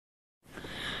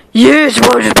Yes,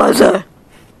 Buzzer!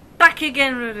 Back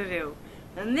again with a video.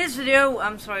 In this video,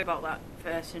 I'm sorry about that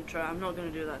first intro, I'm not going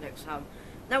to do that next time.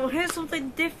 Now here's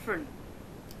something different.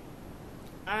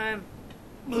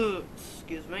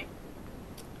 Excuse me.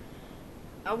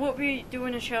 I won't be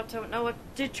doing a shout out. Now I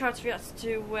did try to react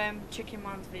to Chicken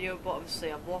Man's video, but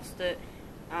obviously I've lost it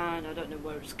and I don't know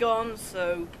where it's gone,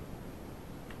 so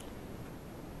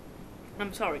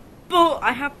I'm sorry. But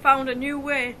I have found a new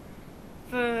way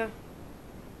for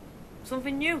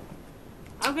something new.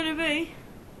 I'm going to be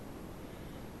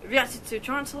reacting to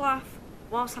trying to laugh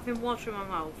whilst having water in my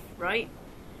mouth, right?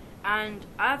 And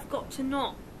I've got to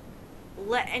not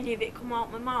let any of it come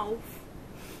out my mouth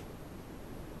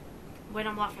when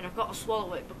I'm laughing. I've got to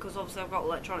swallow it because obviously I've got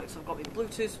electronics. I've got my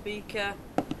Bluetooth speaker,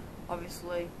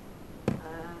 obviously. I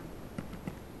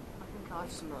think I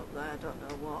have some up there, I don't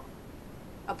know what.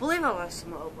 I believe I have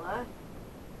some up there.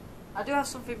 I do have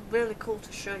something really cool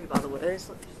to show you, by the way.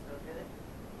 So let's just go get it.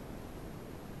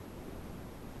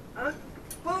 And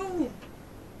boom!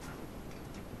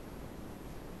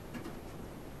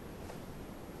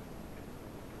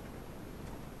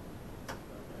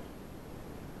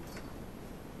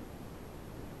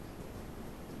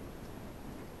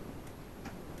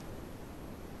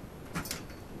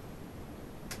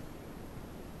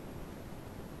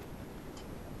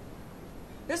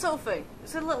 This whole thing,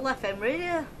 it's a little FM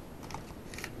radio.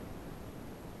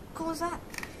 Cool as that.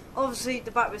 Obviously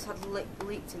the batteries had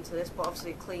leaked into this, but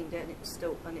obviously cleaned it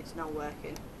and it's now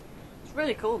working. It's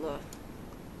really cool though.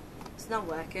 It's now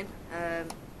working.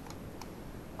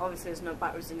 Obviously there's no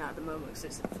batteries in that at the moment because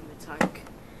it's from the tank.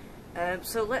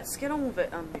 So let's get on with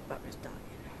it. And my battery's dying.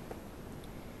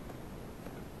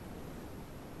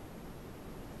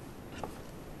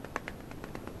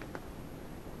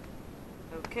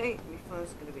 Okay, my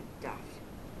phone's going to be daft.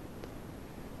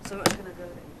 So I'm going to go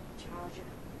and charge it.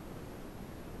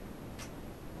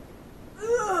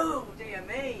 Oh, dear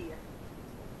me!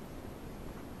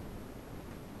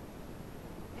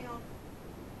 Hang on.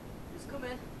 Just come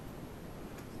in.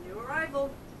 New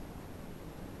arrival.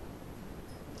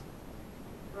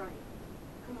 Right.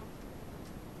 Come on.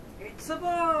 It's a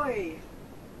boy!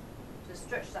 Just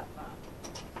stretch that far.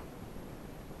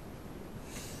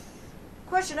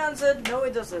 Question answered, no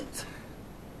it doesn't.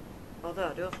 Although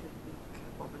I do have to be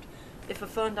bothered. If a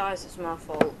phone dies, it's my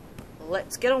fault.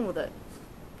 Let's get on with it.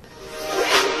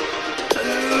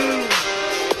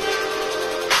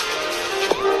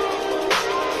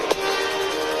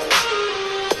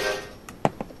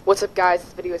 What's up guys,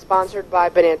 this video is sponsored by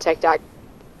BananaTech.com.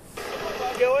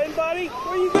 Go in, buddy?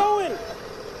 Where you going?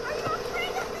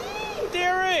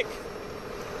 Derek!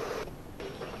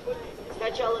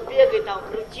 Сначала бегай там,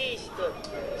 крутись-то.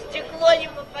 Стекло не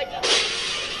попади.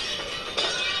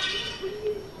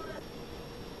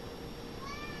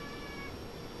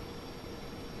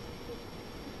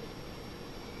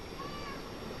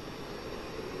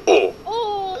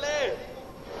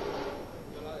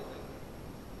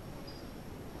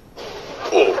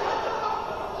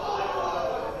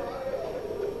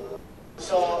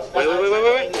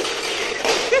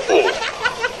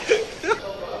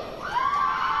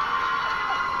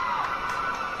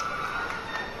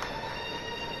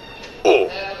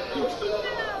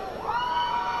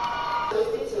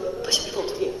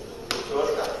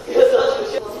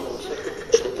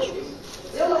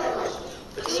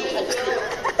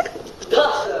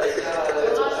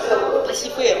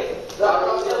 Wait.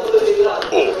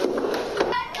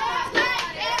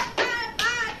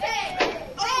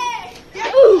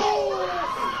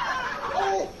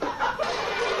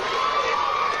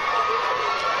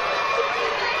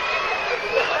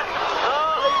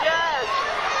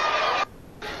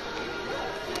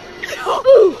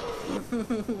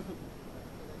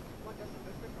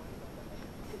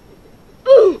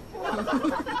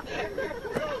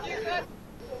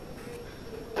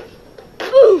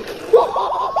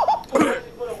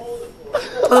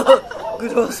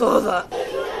 Good, I saw that.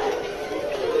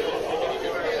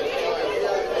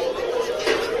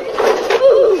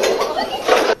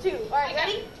 Two. Alright,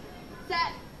 ready?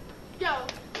 Set. Go.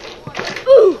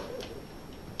 Ooh.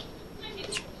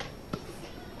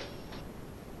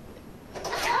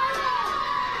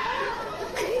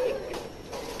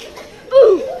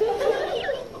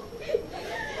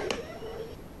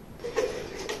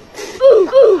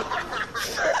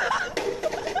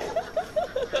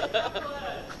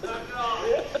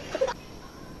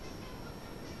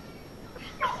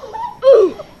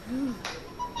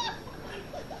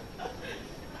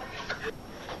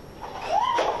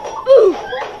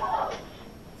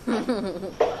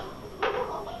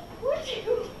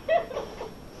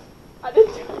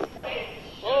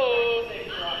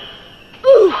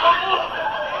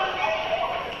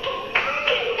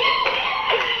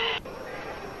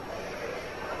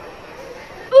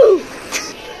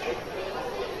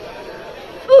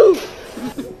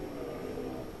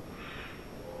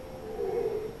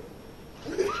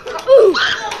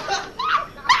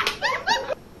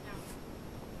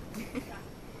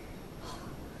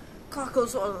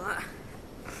 swallow that.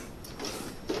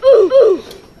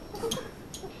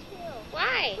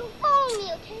 Why? Don't follow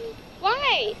me, okay?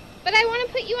 Why? But I want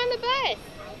to put you on the bus.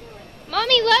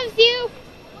 Mommy loves you.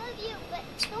 Love you, but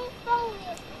don't follow me.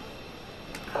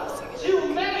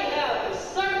 You may have a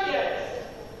circus.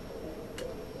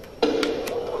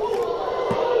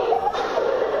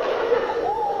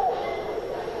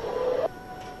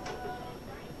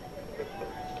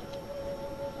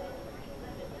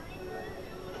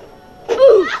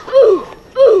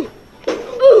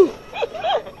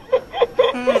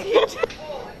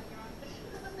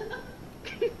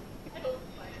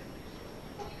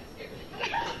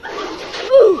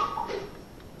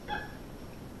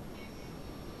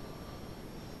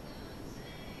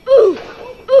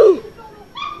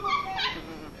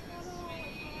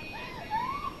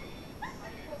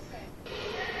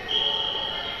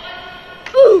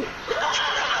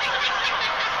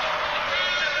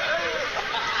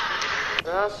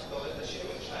 Раз.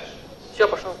 Все,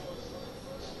 пошел.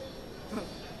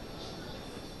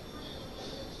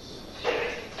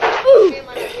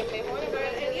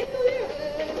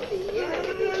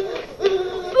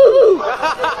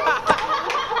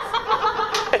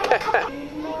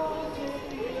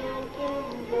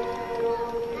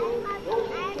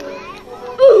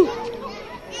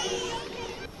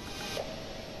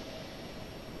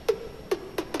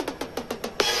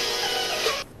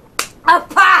 I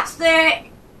passed it!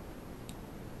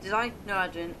 Did I? No, I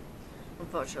didn't.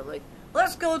 Unfortunately.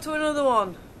 Let's go to another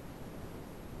one.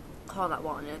 Oh, that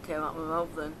one nearly came out of my mouth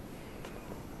then.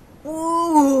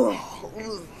 Ooh!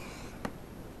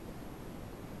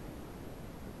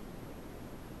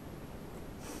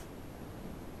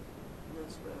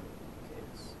 This way,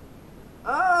 kids.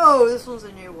 Oh, this one's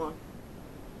a new one.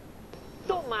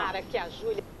 Tomara que a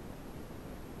Júlia.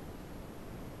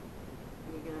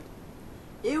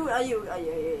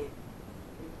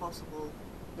 Impossible.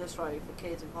 That's right, for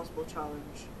Kids Impossible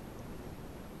Challenge.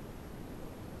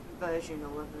 Version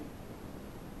 11.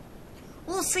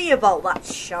 We'll see about that,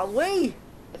 shall we?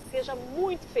 Seja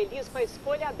muito feliz com a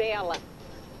escolha dela.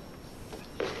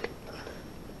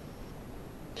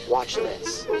 Watch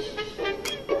this.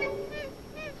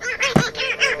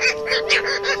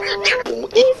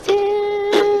 These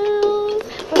hills,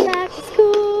 we're back to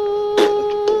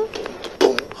school.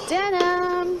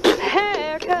 Denim,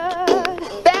 haircut.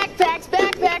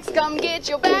 Backpacks, come get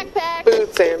your backpack.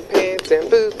 Boots and pants and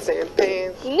boots and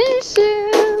pants. New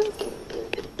shoes,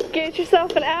 Get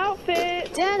yourself an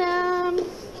outfit. denim,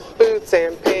 Boots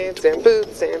and pants and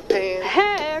boots and pants.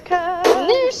 Haircut.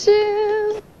 new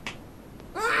shoes.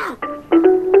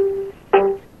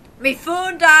 My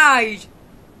phone died!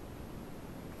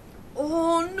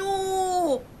 Oh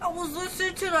no! I was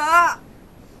listening to that!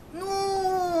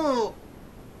 No!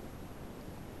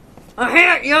 I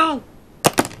hate you!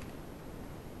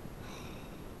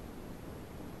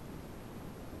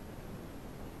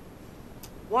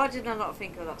 Why did I not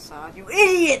think of that side? You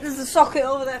idiot! There's a socket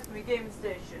over there for my gaming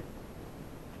station.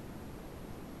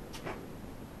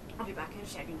 I'll be back in a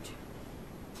second.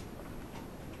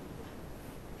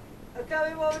 I can't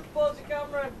be bothered to pause the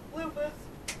camera. Bloopers.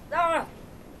 Ah!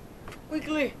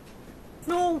 Quickly.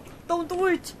 No, don't do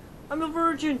it. I'm a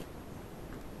virgin.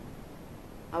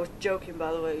 I was joking,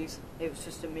 by the way. It was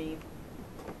just a meme.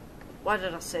 Why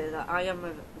did I say that? I am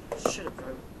a... Shut up,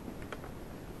 bro.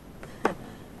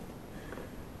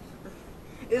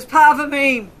 It was part of a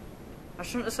meme. I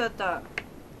shouldn't have said that.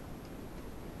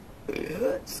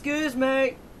 Excuse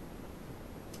me.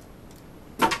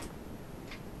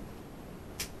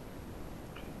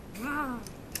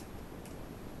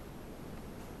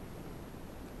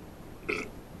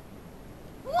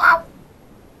 Wow.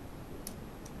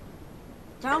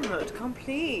 Download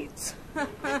complete.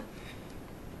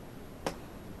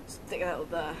 Stick that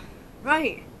up there.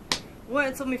 Right. Wait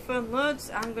until my phone loads.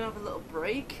 I'm gonna have a little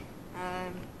break.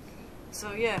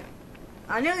 So yeah.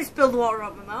 I nearly spilled water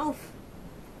out my mouth.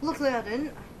 Luckily I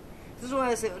didn't.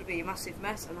 Otherwise it would be a massive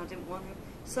mess and I didn't want to.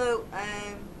 So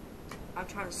I'm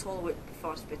trying to swallow it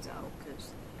before I spit it out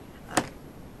because I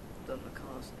don't want to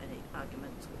cause any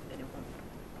arguments with anyone.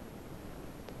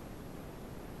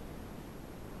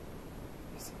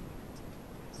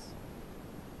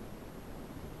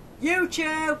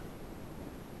 YouTube!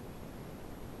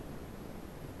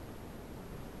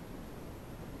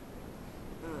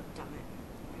 Oh, damn it.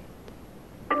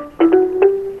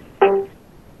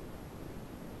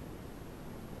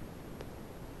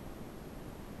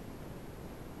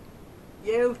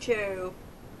 YouTube!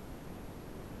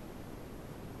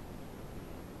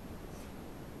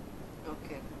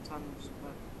 Okay, what time was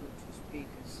the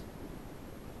speakers?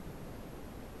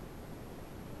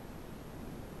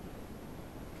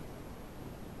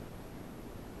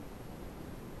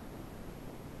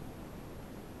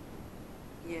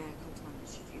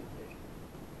 stupid.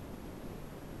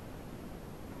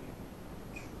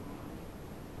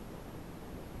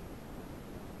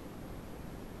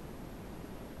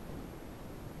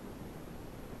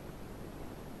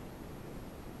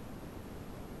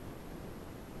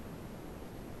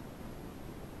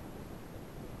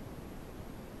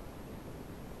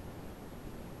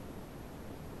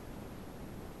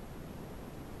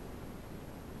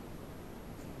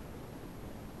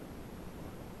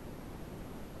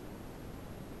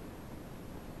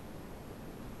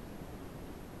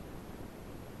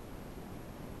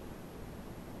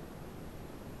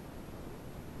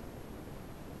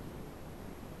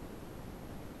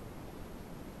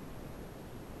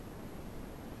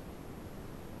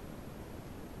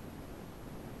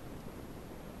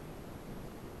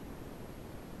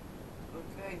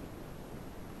 Okay.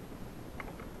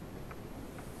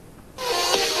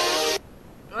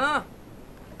 Ah!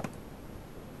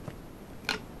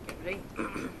 Get ready.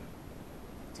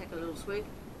 Take a little swig.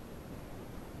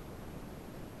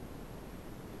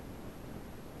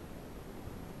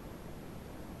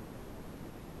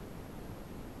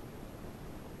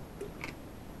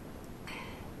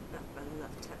 That's better,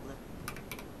 that's Tetler.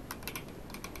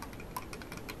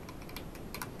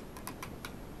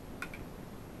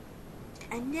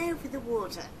 And now for the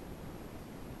water.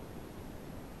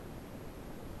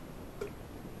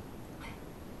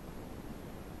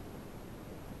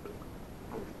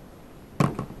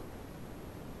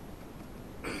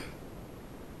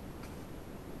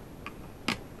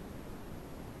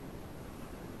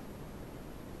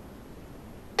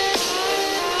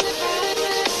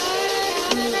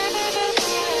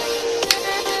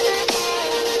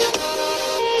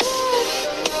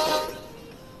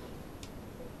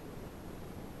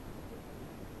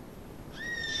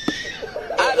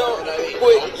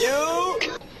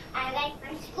 I like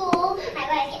my school, I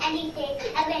like anything.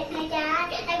 I like my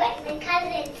dad, I like my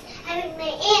cousins, I like my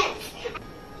aunts.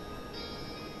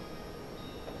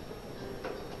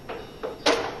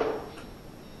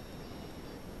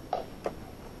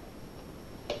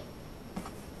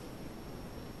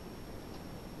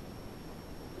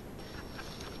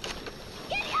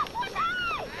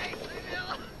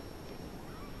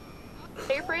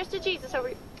 Say your prayers to Jesus over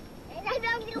here.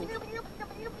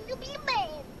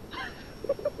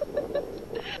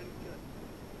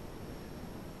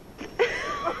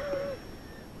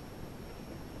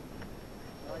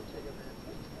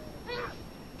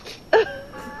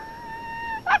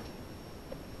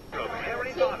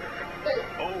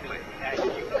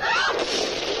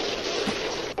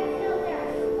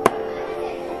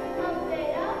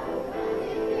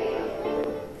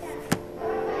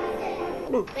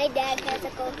 My dad has a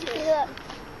go-to.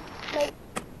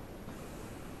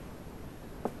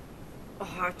 Oh,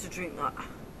 hard to drink that.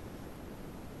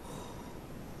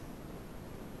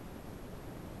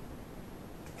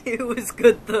 It was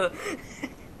good though.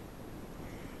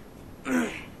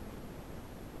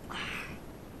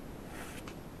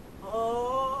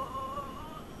 Oh,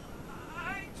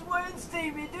 it's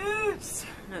Wednesday, me dudes.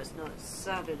 No, it's not. It's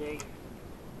Saturday.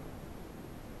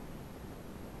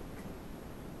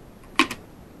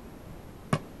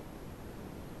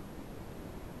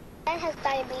 Dad has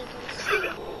diabetes.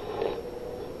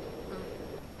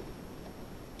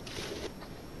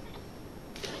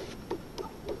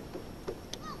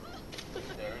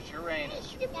 There's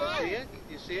Uranus. Dad. See it?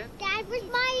 You see it? Dad, where's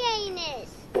my anus?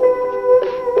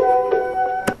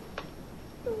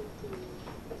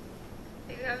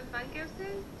 Are you having fun,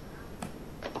 Kirsten?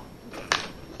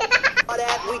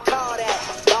 We call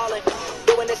that darling.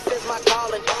 Doing this is my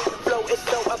calling. Flow is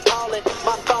so appalling.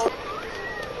 My phone.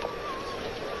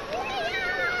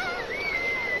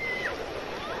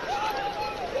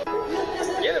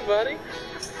 Get it, buddy.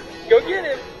 Go get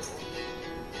him.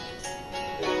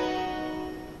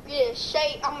 Yeah,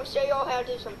 I'm gonna show y'all how to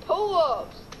do some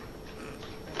pull-ups.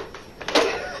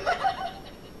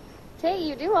 Tay,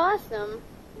 you do awesome.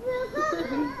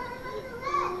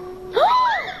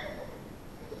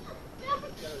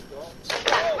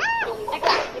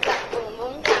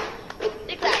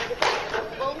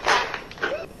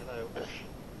 Hello.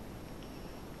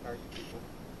 How are you people?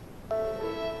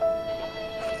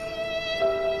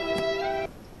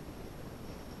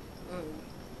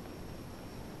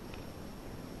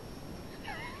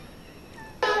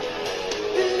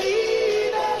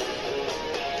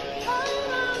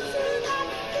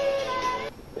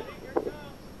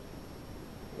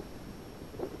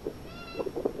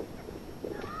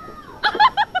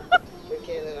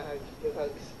 Give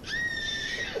hugs.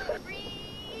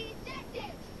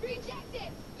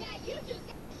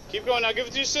 Keep going now. Give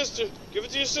it to your sister. Give it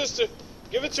to your sister.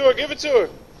 Give it to her. Give it to her.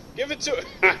 Give it to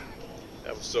her.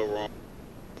 so wrong.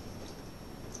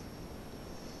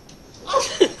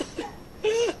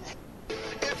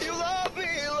 If you love me,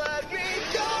 let me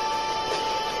go.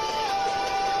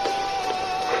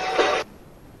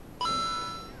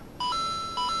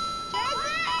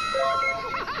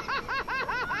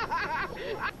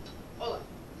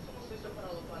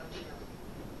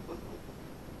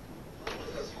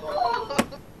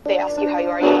 They ask you how you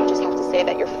are, you just have to say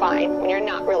that you're fine when you're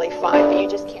not really fine, but you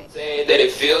just can't Say that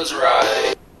it feels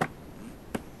right.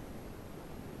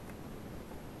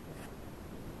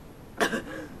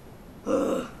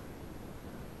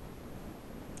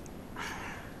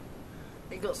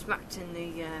 He got smacked in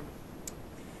the.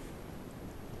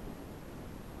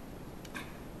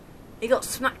 He got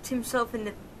smacked himself in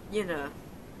the. You know.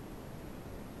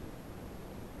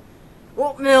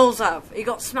 What Mills have? He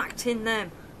got smacked in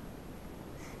them.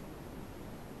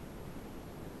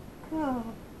 Oh.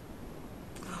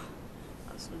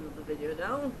 That's another video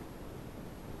down.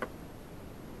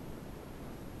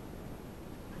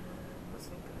 What's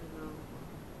it going on?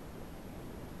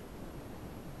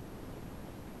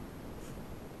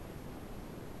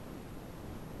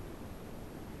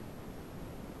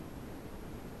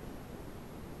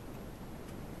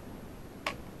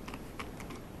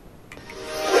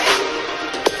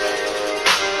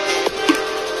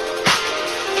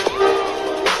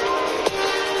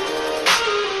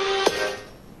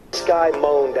 Guy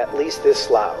moaned at least this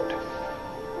loud.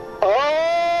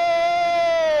 Oh!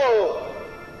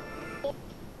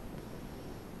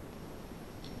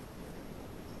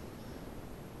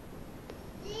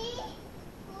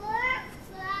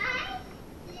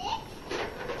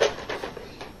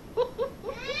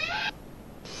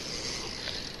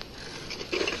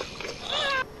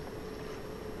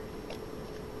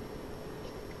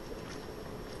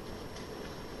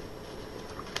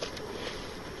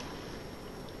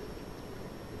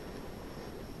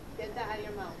 Get that out of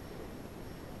your mouth.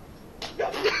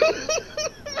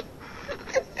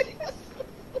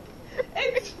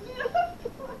 It's not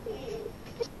funny.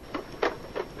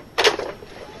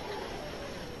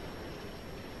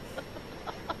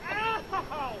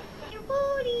 Your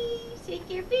booty, shake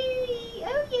your booty.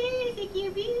 Oh yeah, shake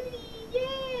your booty.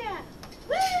 Yeah.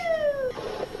 Woo!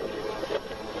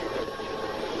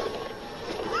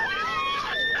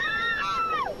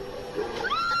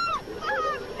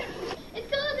 It's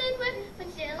golden but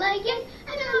still like it. I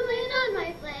don't win on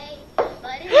my plate,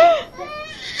 but it's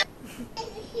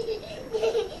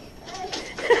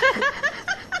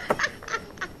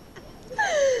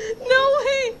No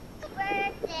way!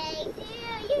 birthday to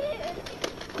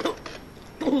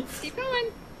you. keep going.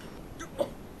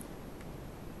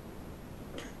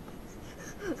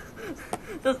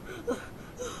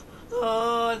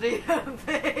 Oh dear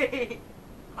me!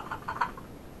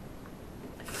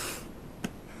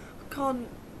 Can't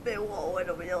feel what went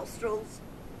up my nostrils.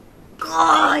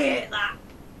 Oh, I hate that!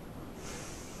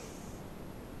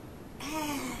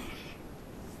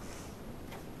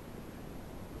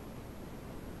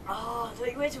 Oh,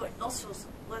 don't you wait to wet nostrils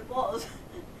when water,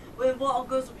 when water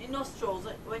goes up your nostrils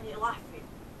when you're laughing.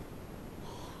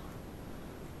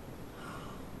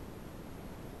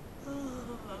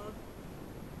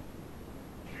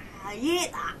 I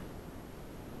hate that!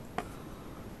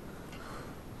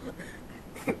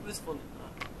 It was funny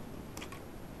that.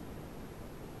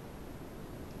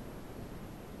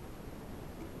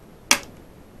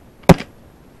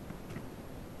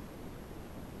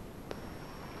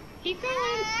 Keep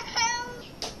going.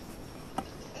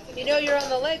 You know you're on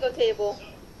the Lego table.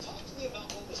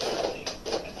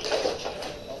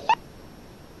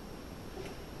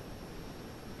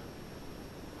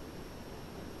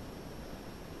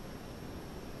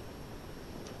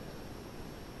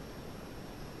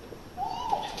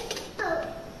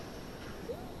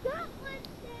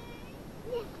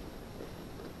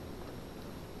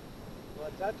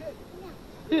 Want to touch it?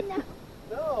 No.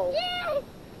 No. Yes.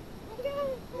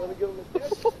 You want to give him a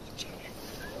kiss? What are you doing?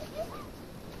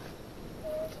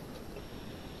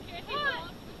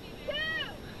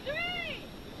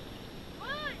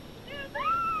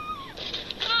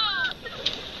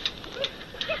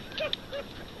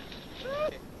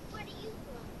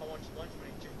 I want your lunch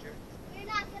money, Ginger. You're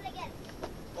not gonna get.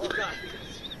 Oh, God.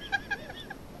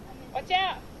 Watch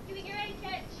out. Do we get ready,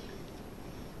 catch?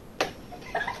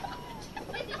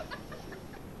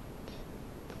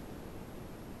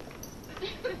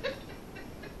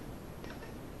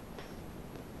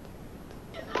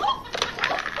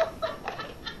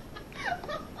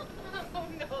 Oh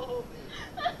no.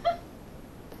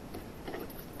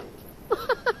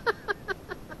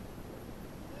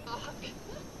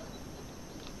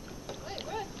 Wait,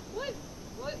 what?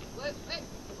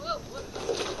 Whoa,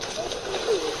 what?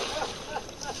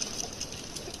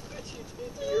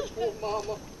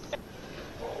 Mama.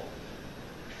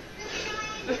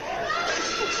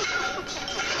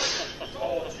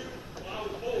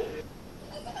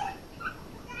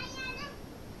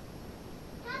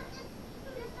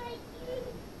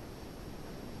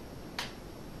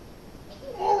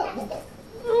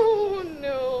 Oh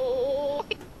no.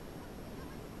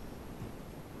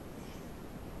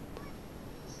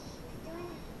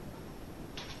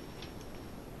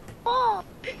 Oh,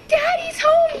 Daddy's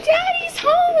home! Daddy's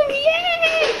home!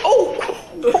 Yay! Oh!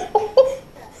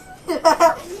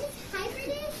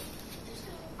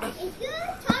 It's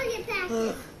good target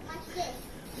practice. Watch this.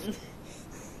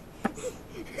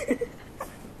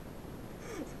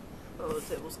 Oh, the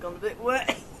table's gone a bit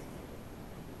wet.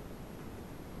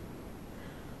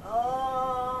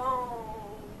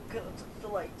 Oh, can I touch the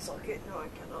light socket? No, I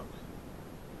cannot.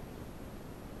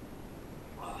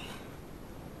 Oh.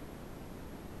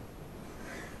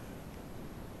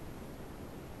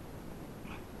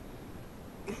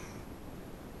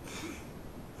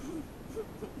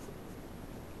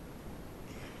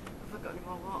 Have I got any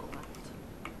more water left?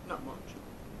 Not much.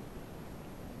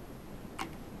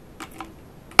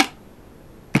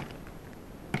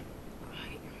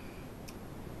 Right.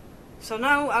 So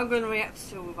now I'm going to react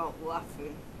to without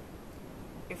laughing.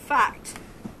 In fact,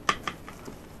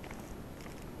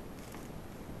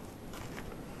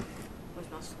 where's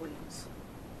my sweets?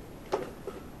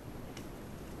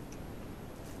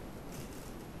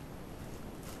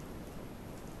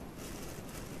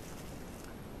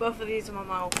 Both of these in my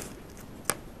mouth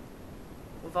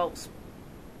without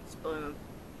spilling them.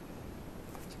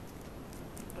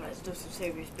 Let's do some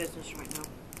serious business right now.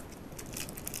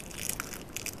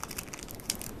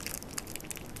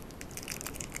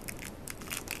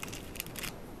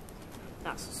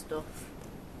 That's the stuff.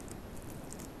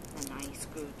 The nice,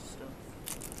 good stuff.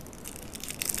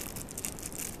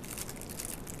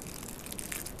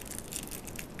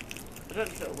 I don't know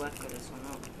if it'll work with this or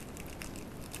not.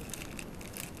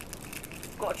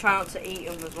 Got to try not to eat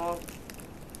them as well.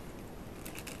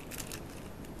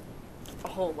 A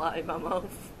whole lot in my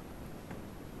mouth.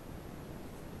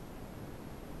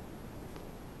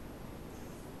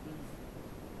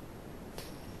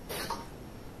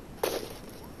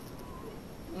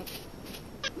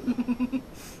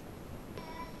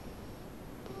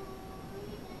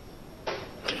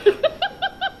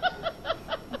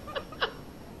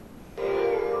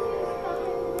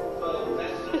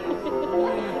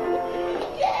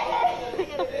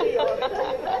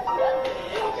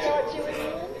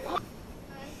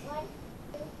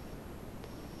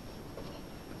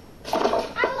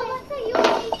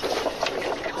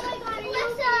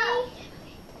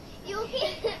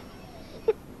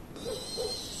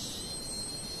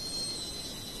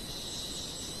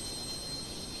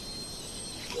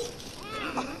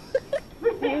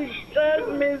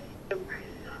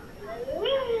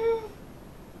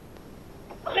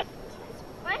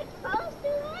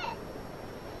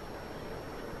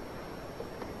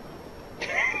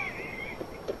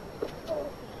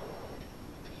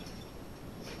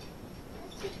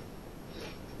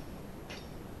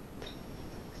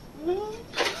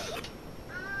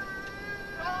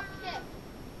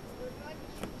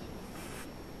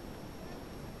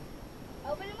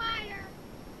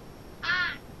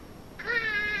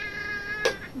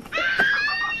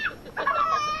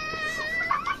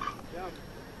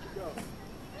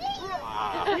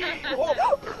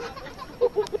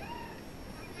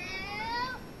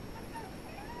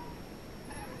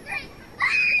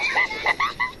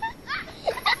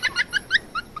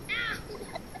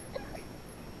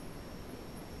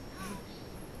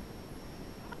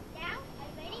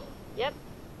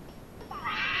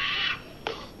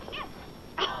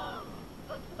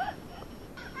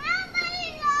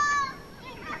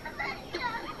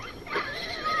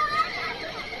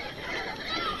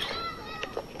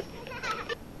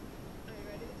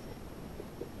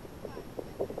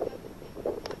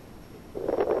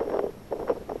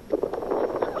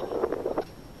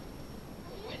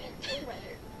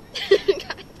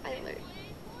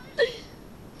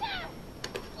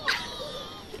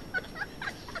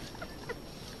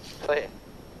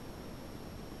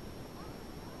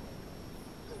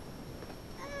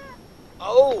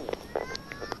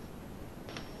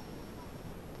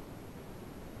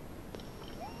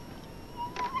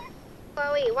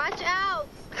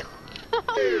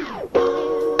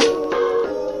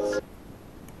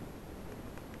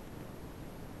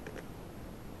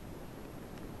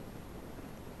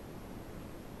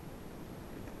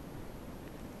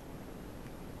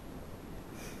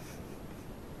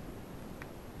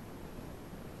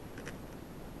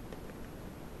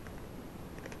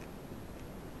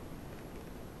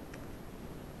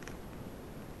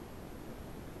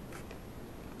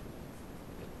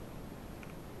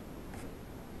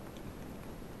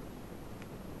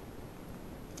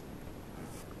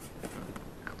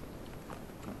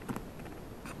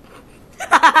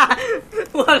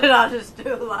 Why did I just do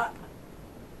that?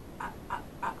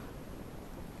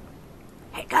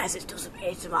 Hey guys, let's do some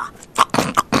ASMR.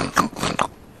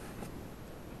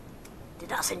 Did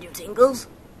that send you tingles?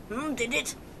 Did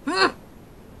it? Good.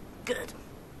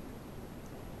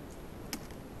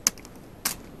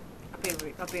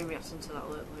 I've been reacting to that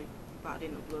lately, but I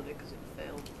didn't upload it because it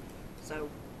failed. So,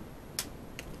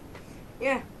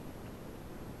 yeah.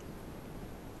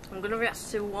 I'm gonna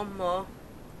react to one more,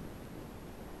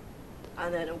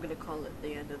 and then I'm gonna call it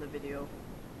the end of the video.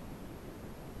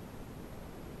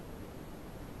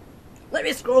 Let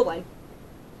me scrolling.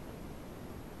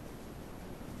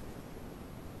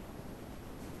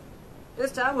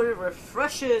 This time with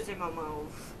refreshers in my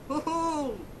mouth.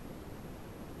 Woohoo!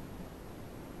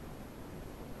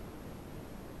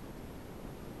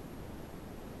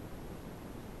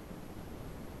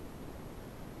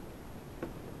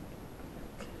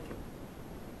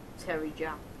 Terry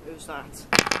Jam. Who's that?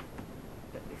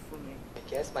 That'd be funny. I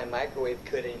guess my microwave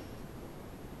couldn't.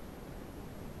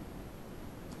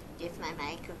 Just my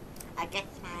microwave. I guess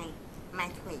my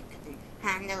microwave could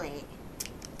handle it.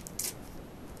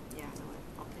 Yeah, I know it.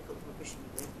 I'll pick up the rubbish in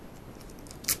there.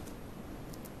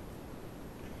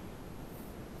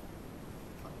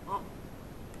 Oh.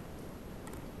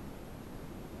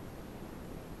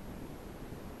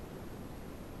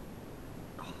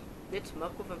 Need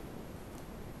smoke with him.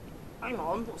 Hang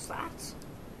on, what's that? I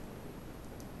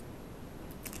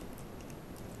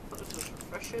thought this was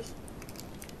refreshers.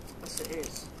 Yes, it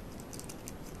is.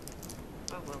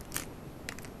 Oh well.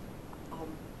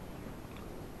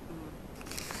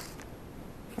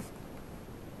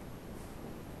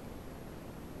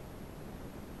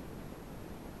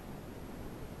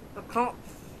 I can't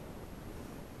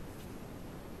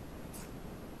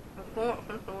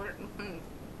handle it.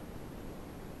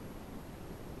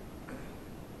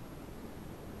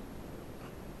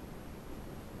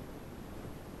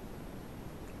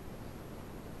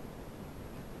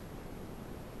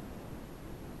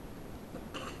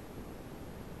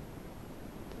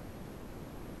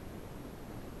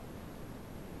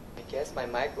 I guess my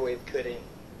microwave couldn't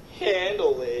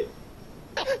handle it.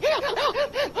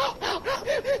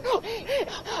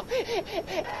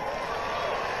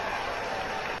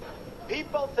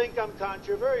 People think I'm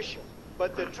controversial,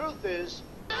 but the truth is...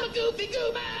 I'm a goofy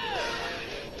goober!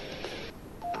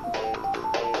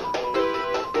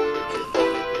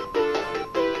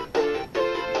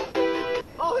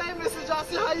 Oh, hey, Mr.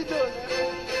 Johnson, how you doing,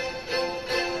 man?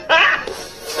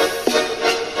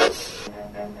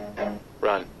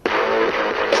 Run.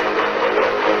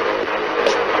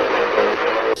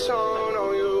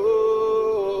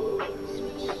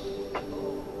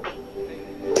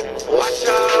 Watch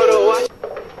out, oh, watch.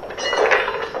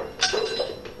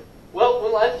 Well,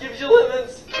 when life gives you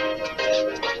lemons.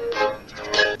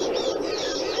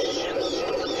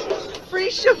 Free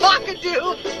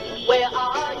Shabakadoo! Where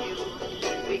are you?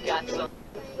 We got some.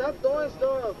 Stop doing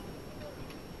stuff.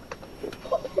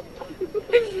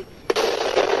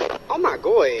 Oh my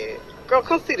god. Girl,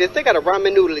 come see this. They got a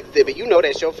ramen noodle exhibit. You know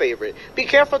that's your favorite. Be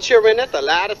careful, children. That's a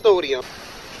lot of sodium.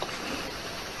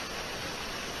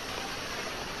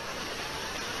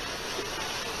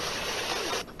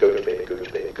 Go to bed, go to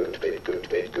bed, go to bed, go to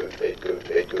bed, go to bed, go to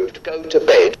bed, go to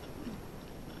bed.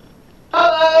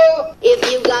 Hello!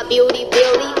 If you got beauty,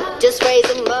 just raise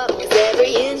them up, 'cause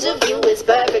every inch of you is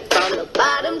perfect from the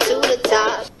bottom to the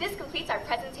top. This completes our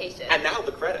presentation. And now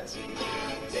the credits.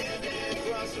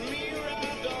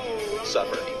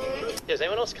 Supper. Yeah, is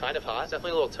anyone else kind of hot? It's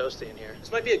definitely a little toasty in here. This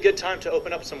might be a good time to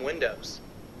open up some windows.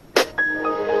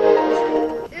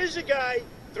 Here's a guy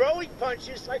throwing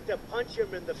punches like to punch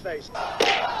him in the face.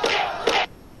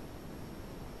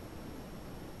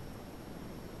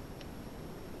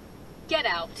 Get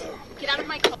out. Get out of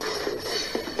my car.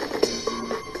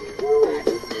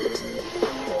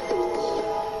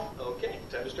 Okay,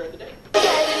 time to start the day.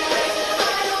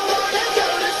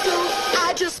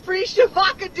 I just free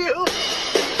Shabakadoo!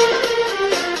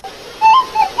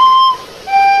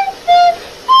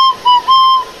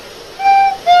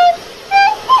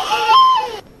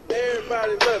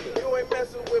 Everybody love it. You ain't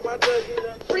messing with my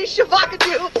cousin. Free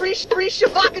Shabakadoo! Free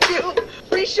Shabakadoo!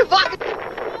 Free Shabakadoo!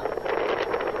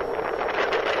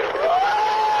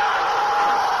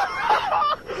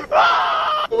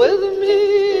 With me.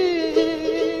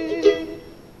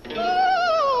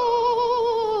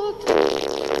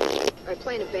 I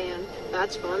play in a band.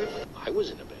 That's fun. I was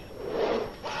in a band.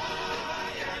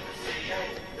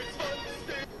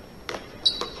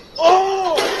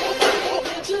 Oh!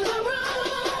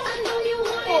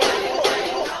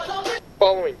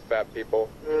 Following fat people.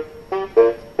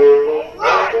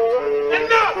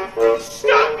 Enough!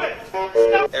 Stop it!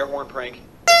 Frank.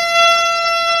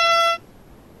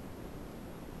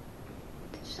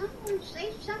 Did someone say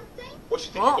something? What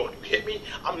you think you're going to hit me?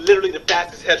 I'm literally the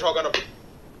fastest hedgehog on a... Pizza!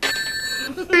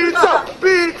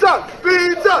 Pizza!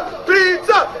 Pizza! Pizza!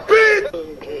 Pizza!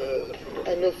 I'm good.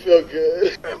 I don't feel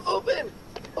good. I'm open.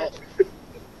 Oh.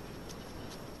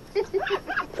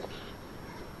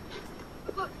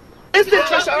 Listen,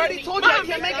 Trish, I already told you I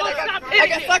can't make it. I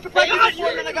got soccer practice before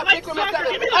and then I got pick room after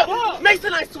that.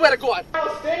 Mason, I swear to God.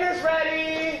 Dinner's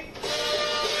ready!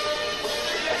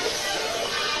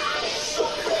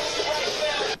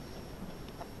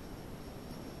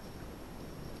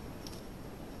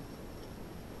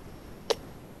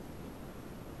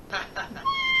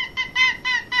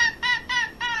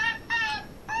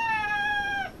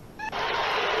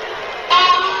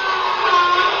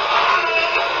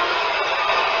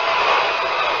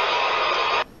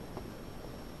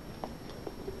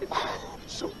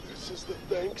 So this is the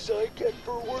thanks I get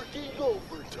for working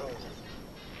overtime.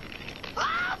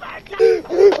 Oh my God!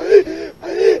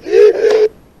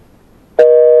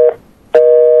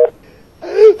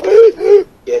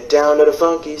 Get down to the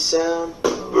funky sound.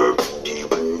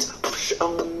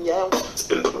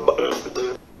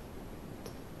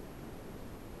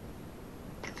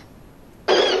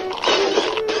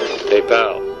 Hey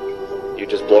pal, you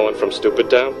just blowing from Stupid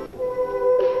Town?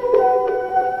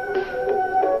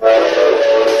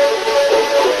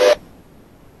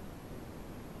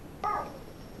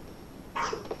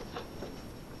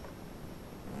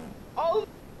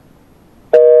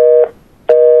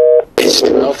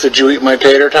 Ralph, did you eat my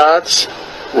tater tots?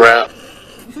 Ralph.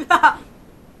 The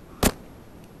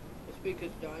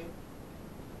speaker's dying.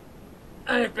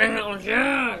 Hey, bring it on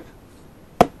yours!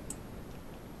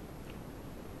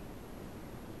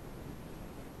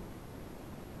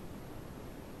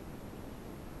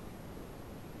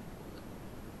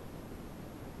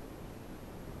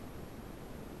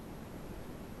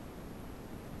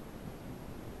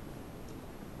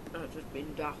 I've just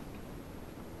been daft.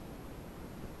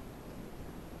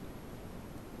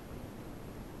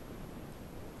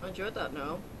 I enjoyed that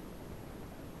now.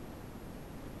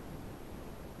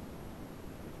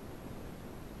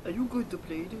 Are you going to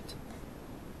play it?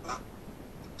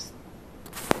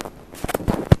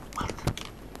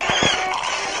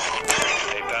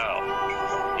 Hey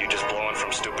pal, you just blowing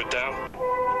from Stupid Town?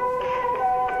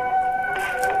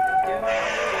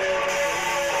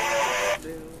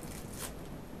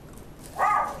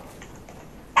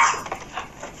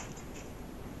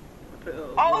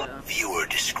 All viewer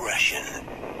discretion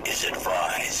is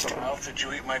advised. So, Ralph, did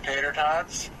you eat my tater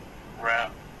tots?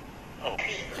 Ralph. Oh.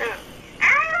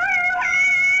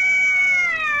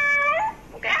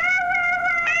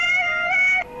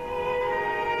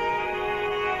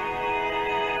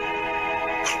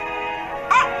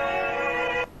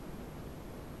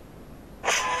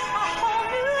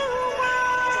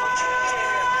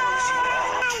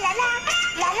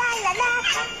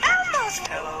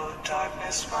 Hello,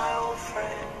 darkness, my old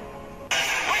friend.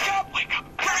 Wake up! Wake up!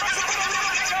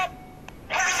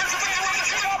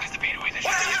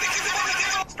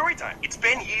 Story time. It's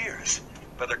been years,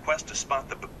 but their quest to spot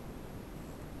the...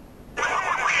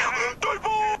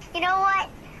 You know what?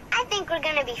 I think we're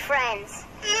gonna be friends.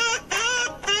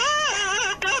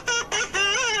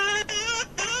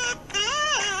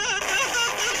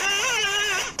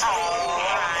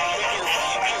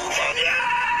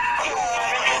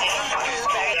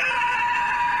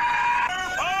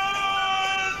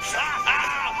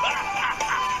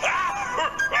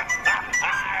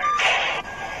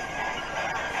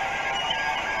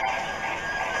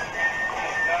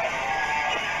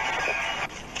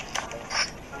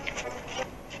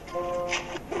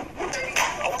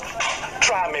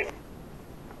 Try me.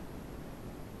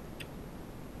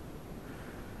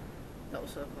 That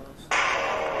was so close.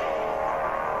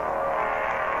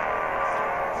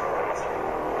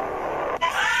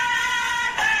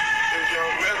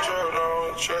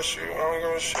 Trust you, I'm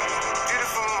gonna shoot.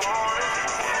 Beautiful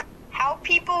morning. How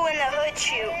people in the hood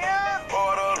shoot.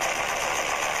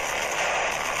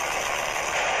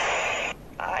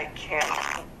 I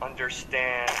can't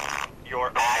understand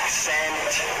your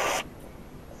accent.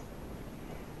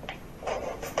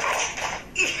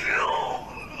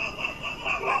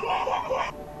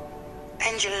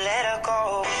 And you let her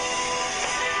go.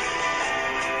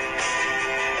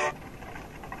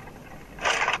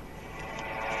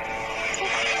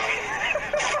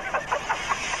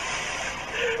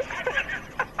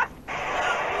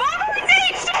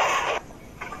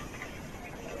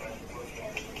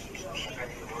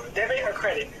 Debit or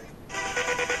credit?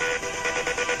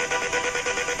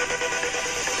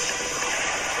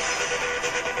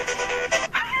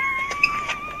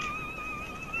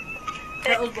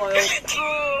 Kettle's boiled.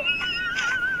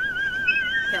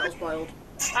 Kettle's boiled.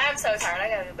 I am so tired. I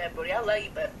gotta go to bed, Booty. I love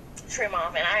you, but trim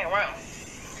off, and I ain't wrong.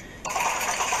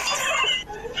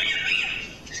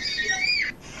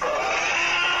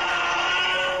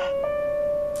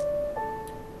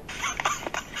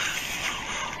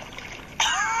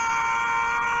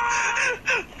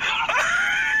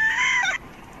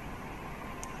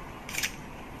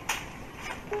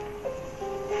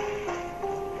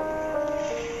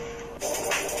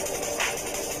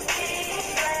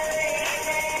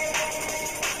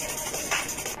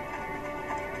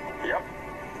 Yep.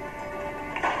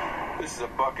 This is a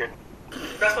bucket.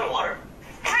 That's my water.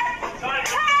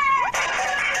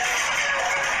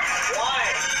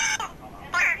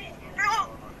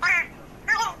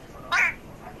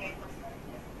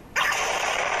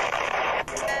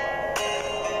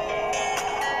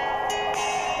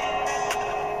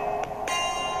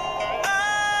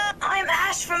 I'm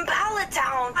Ash from Pallet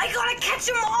Town. I gotta catch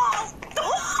them all.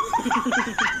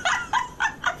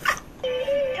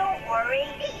 Don't worry.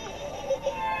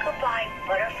 Goodbye,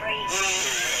 Butterfree.